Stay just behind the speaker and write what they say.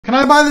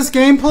I buy this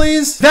game,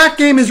 please? That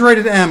game is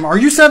rated M. Are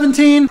you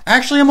 17?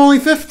 Actually, I'm only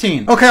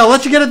 15. Okay, I'll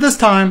let you get it this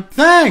time.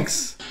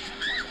 Thanks.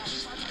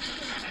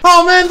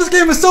 Oh man, this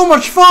game is so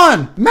much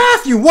fun!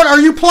 Matthew, what are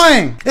you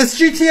playing? It's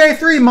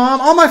GTA3, Mom.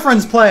 All my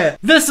friends play it.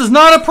 This is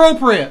not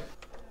appropriate.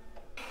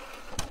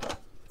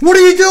 What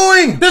are you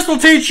doing? This will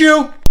teach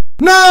you.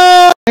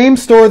 No! Game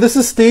store, this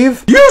is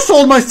Steve. You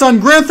sold my son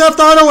Grand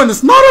Theft Auto and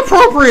it's not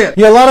appropriate!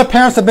 Yeah, a lot of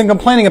parents have been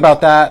complaining about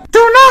that. Do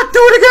not do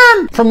it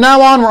again! From now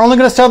on, we're only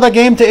going to sell that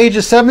game to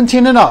ages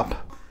 17 and up.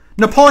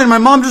 Napoleon, my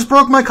mom just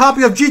broke my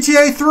copy of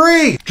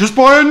GTA3! Just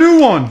buy a new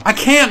one! I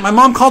can't! My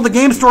mom called the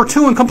game store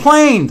too and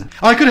complained!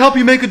 I could help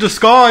you make a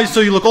disguise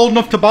so you look old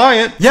enough to buy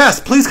it. Yes,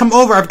 please come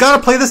over. I've got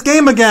to play this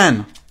game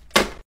again.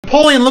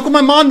 Napoleon, look what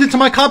my mom did to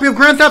my copy of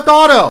Grand Theft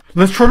Auto!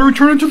 Let's try to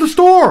return it to the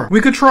store!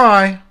 We could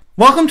try.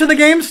 Welcome to the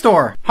game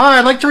store. Hi,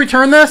 I'd like to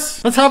return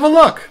this. Let's have a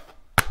look.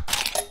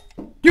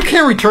 You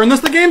can't return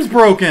this, the game's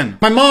broken.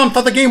 My mom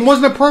thought the game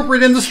wasn't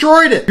appropriate and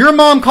destroyed it. Your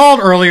mom called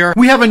earlier.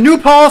 We have a new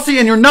policy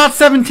and you're not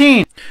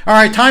 17.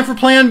 Alright, time for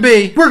plan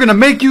B. We're gonna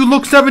make you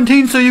look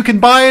 17 so you can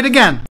buy it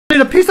again. I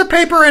need a piece of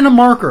paper and a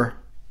marker.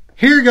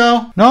 Here you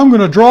go. Now I'm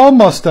gonna draw a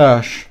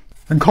mustache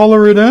and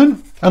color it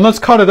in. And let's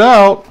cut it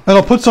out. And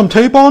I'll put some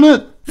tape on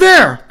it.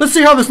 There! Let's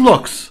see how this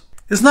looks.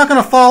 It's not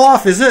gonna fall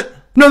off, is it?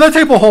 No, that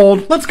tape will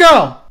hold. Let's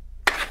go.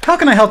 How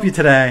can I help you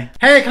today?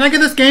 Hey, can I get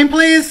this game,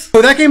 please?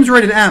 Oh, that game's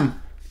rated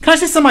M. Can I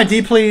see some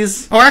ID,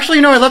 please? Oh, actually,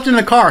 you know, I left it in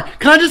the car.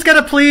 Can I just get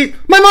a pleat?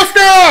 My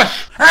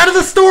mustache! Out of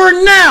the store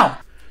now!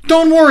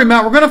 Don't worry,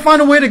 Matt. We're gonna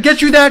find a way to get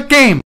you that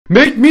game.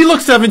 Make me look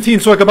 17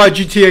 so I can buy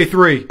GTA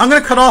 3. I'm gonna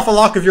cut off a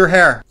lock of your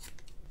hair.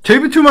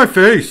 Tape it to my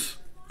face.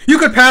 You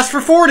could pass for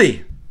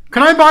 40.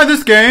 Can I buy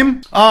this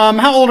game?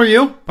 How old are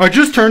you? I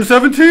just turned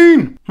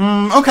 17.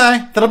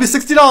 Okay. That'll be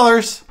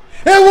 $60.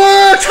 It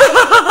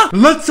worked!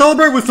 Let's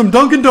celebrate with some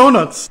Dunkin'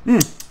 Donuts.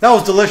 That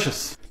was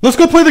delicious. Let's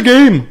go play the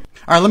game.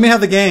 Alright, let me have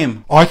the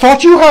game. I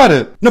thought you had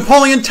it.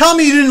 Napoleon, tell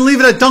me you didn't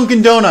leave it at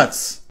Dunkin'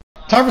 Donuts.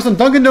 Time for some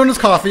Dunkin' Donuts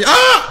coffee.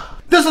 Ah!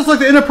 This looks like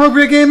the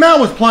inappropriate game Matt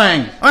was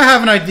playing. I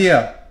have an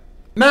idea.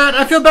 Matt,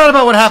 I feel bad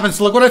about what happened,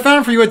 so look what I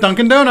found for you at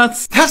Dunkin'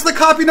 Donuts. That's the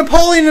copy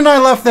Napoleon and I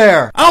left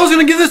there. I was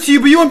gonna give this to you,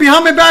 but you went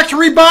behind my back to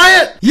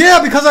rebuy it?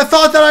 Yeah, because I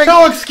thought that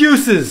No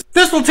excuses.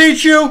 This will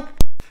teach you.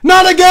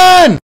 Not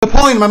again!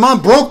 Napoleon, my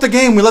mom broke the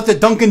game we left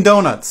at Dunkin'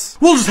 Donuts.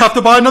 We'll just have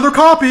to buy another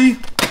copy.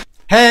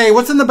 Hey,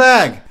 what's in the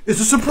bag? It's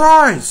a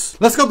surprise.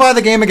 Let's go buy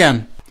the game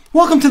again.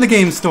 Welcome to the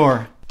game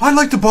store. I'd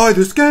like to buy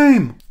this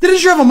game.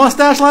 Didn't you have a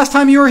mustache last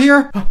time you were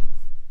here?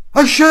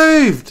 I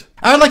shaved.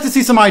 I'd like to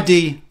see some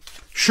ID.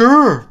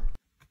 Sure.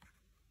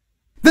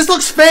 This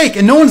looks fake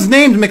and no one's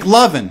named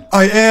McLovin.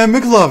 I am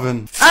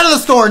McLovin. Out of the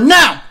store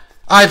now!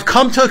 I've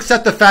come to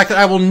accept the fact that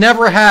I will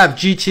never have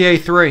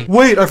GTA 3.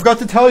 Wait, I forgot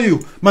to tell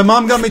you. My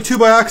mom got me 2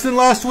 by accident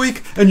last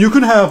week, and you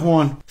can have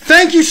one.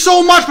 Thank you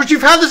so much, but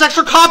you've had this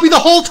extra copy the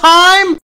whole time?